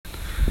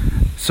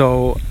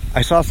So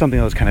I saw something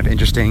that was kind of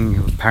interesting.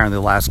 Apparently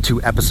the last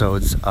 2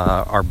 episodes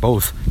are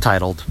both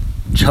titled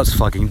Just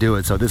Fucking Do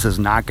It. So this is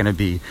not going to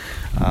be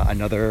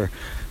another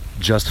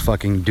Just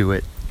Fucking Do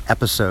It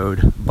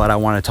episode, but I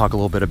want to talk a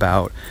little bit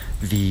about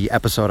the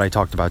episode I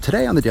talked about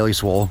today on the Daily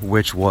Swole,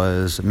 which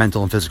was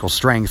mental and physical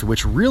strength,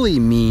 which really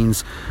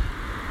means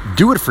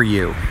do it for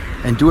you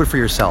and do it for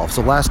yourself.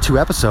 So the last 2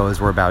 episodes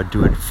were about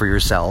do it for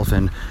yourself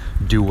and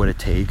do what it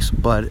takes,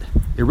 but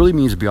it really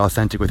means to be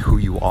authentic with who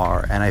you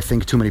are. And I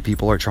think too many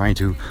people are trying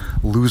to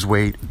lose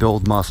weight,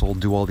 build muscle,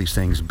 do all these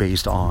things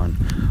based on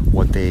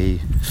what they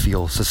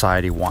feel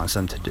society wants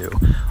them to do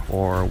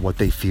or what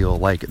they feel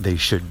like they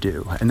should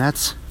do. And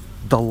that's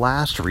the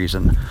last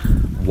reason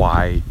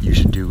why you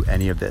should do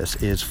any of this,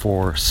 is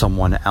for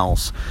someone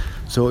else.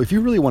 So if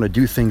you really want to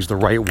do things the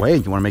right way,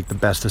 you want to make the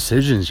best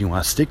decisions, you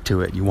want to stick to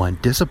it, you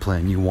want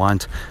discipline, you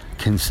want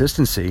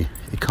consistency,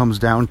 it comes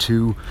down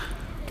to,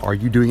 are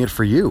you doing it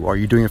for you? Are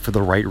you doing it for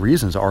the right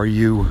reasons? Are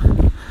you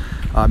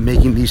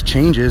making these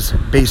changes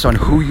based on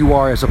who you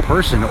are as a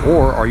person,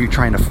 or are you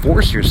trying to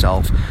force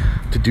yourself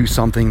to do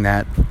something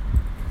that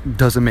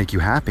doesn't make you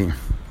happy?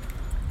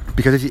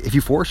 Because if you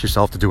force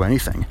yourself to do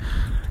anything,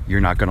 you're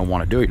not going to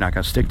want to do it. You're not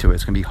going to stick to it.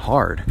 It's going to be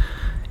hard.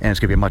 And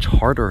it's going to be a much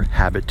harder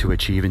habit to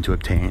achieve and to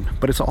obtain.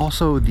 But it's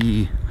also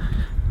the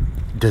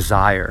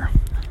desire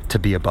to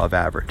be above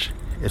average.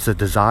 It's the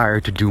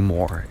desire to do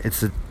more.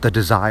 It's the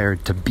desire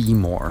to be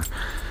more.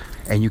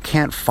 And you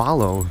can't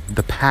follow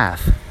the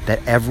path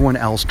that everyone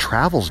else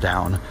travels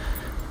down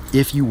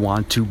if you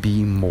want to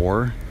be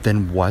more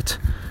than what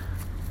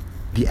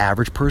the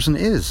average person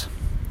is.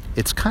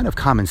 It's kind of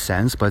common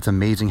sense, but it's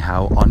amazing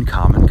how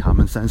uncommon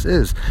common sense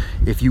is.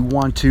 If you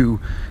want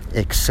to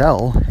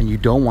excel and you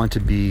don't want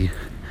to be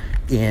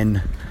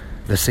in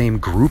the same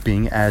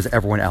grouping as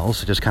everyone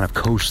else, just kind of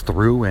coast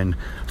through and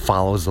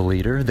follows the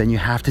leader, then you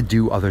have to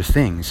do other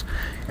things.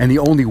 And the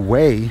only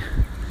way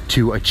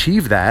to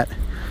achieve that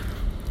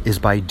is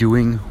by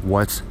doing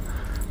what's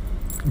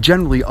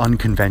generally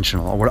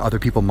unconventional, or what other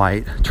people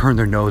might turn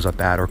their nose up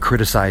at or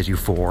criticize you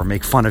for or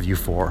make fun of you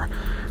for.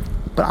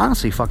 But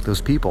honestly, fuck those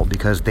people,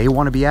 because they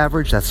want to be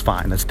average. That's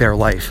fine. That's their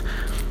life.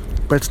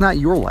 But it's not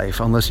your life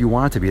unless you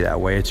want it to be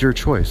that way. It's your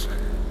choice.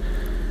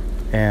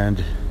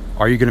 And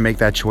are you going to make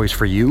that choice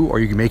for you, or are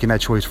you making that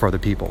choice for other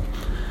people?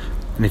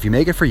 And if you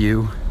make it for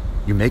you,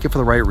 you make it for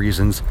the right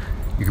reasons,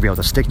 you're going to be able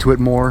to stick to it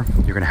more.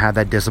 You're going to have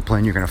that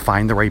discipline. You're going to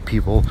find the right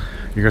people.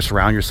 You're going to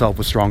surround yourself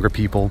with stronger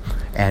people.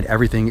 And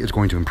everything is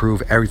going to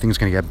improve. Everything's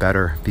going to get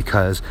better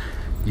because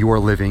you are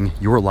living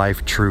your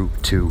life true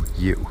to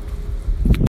you.